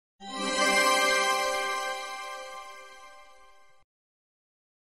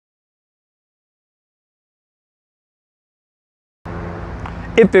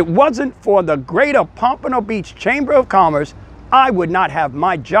If it wasn't for the Greater Pompano Beach Chamber of Commerce, I would not have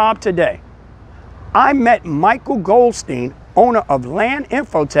my job today. I met Michael Goldstein, owner of Lan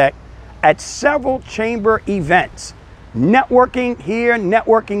Infotech, at several chamber events. Networking here,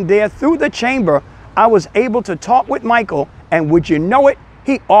 networking there. Through the chamber, I was able to talk with Michael, and would you know it,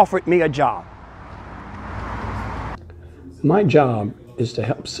 he offered me a job. My job is to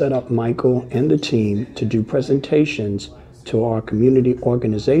help set up Michael and the team to do presentations to our community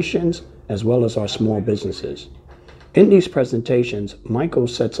organizations as well as our small businesses. In these presentations, Michael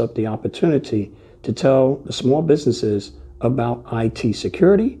sets up the opportunity to tell the small businesses about IT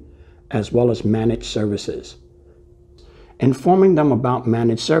security as well as managed services. Informing them about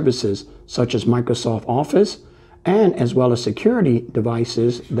managed services such as Microsoft Office and as well as security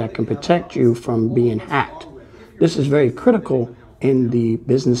devices that can protect you from being hacked. This is very critical in the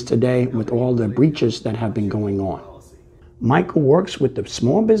business today with all the breaches that have been going on. Michael works with the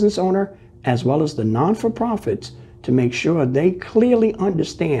small business owner as well as the non-for-profits to make sure they clearly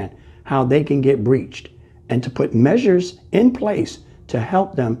understand how they can get breached and to put measures in place to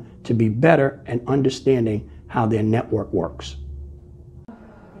help them to be better at understanding how their network works.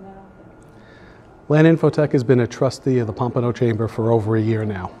 Lan Infotech has been a trustee of the Pompano Chamber for over a year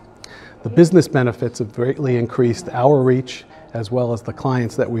now. The business benefits have greatly increased our reach as well as the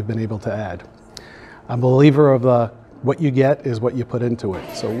clients that we've been able to add. I'm a believer of what you get is what you put into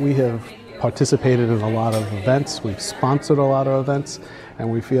it. So we have participated in a lot of events, we've sponsored a lot of events,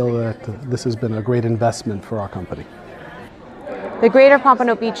 and we feel that this has been a great investment for our company. The Greater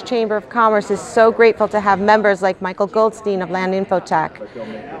Pompano Beach Chamber of Commerce is so grateful to have members like Michael Goldstein of Lan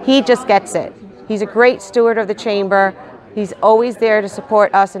Infotech. He just gets it. He's a great steward of the chamber. He's always there to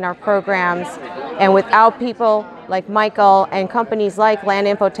support us in our programs. And without people like Michael and companies like Lan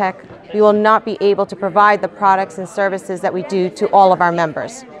Infotech, we will not be able to provide the products and services that we do to all of our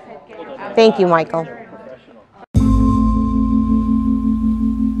members. Thank you, Michael.